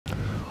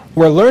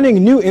We're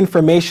learning new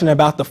information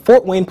about the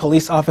Fort Wayne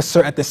police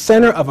officer at the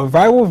center of a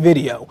viral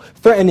video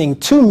threatening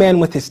two men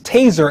with his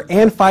taser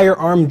and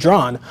firearm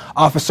drawn.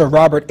 Officer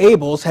Robert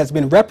Abels has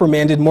been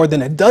reprimanded more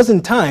than a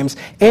dozen times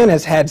and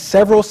has had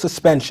several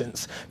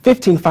suspensions.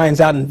 15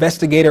 Finds Out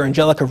investigator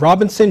Angelica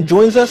Robinson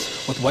joins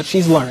us with what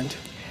she's learned.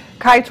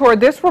 Kaitor,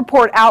 this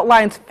report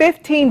outlines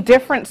 15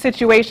 different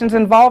situations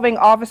involving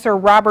Officer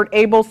Robert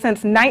Abels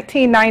since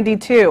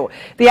 1992.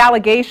 The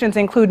allegations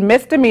include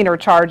misdemeanor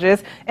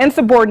charges,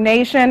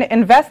 insubordination,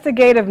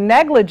 investigative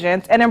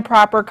negligence, and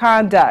improper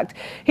conduct.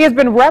 He has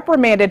been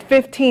reprimanded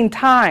 15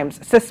 times,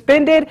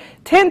 suspended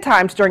 10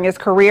 times during his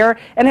career,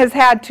 and has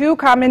had 2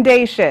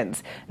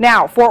 commendations.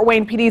 Now, Fort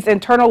Wayne PD's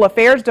Internal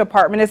Affairs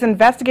Department is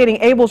investigating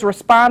Abels'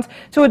 response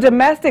to a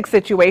domestic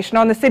situation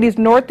on the city's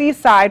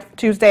northeast side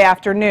Tuesday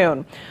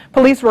afternoon.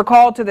 Police were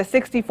called to the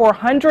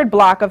 6400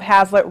 block of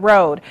Hazlitt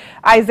Road.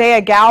 Isaiah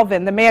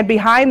Galvin, the man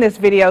behind this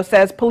video,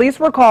 says police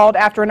were called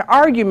after an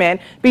argument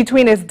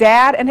between his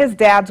dad and his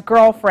dad's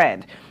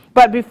girlfriend.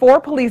 But before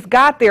police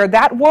got there,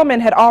 that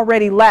woman had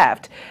already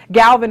left.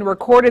 Galvin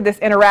recorded this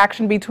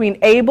interaction between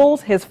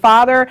Abels, his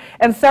father,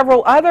 and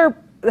several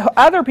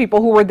other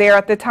people who were there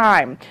at the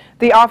time.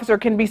 The officer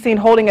can be seen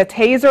holding a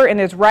taser in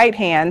his right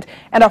hand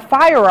and a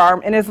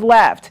firearm in his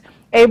left.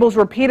 Abels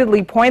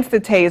repeatedly points the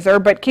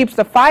taser but keeps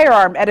the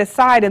firearm at his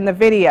side in the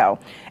video.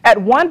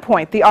 At one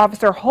point, the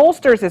officer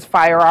holsters his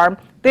firearm,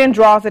 then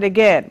draws it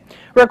again.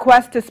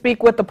 Requests to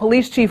speak with the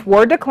police chief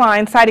were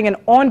declined, citing an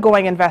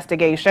ongoing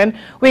investigation.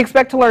 We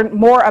expect to learn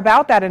more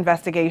about that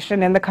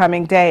investigation in the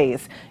coming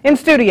days. In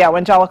studio,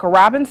 Angelica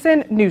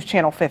Robinson, News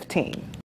Channel 15.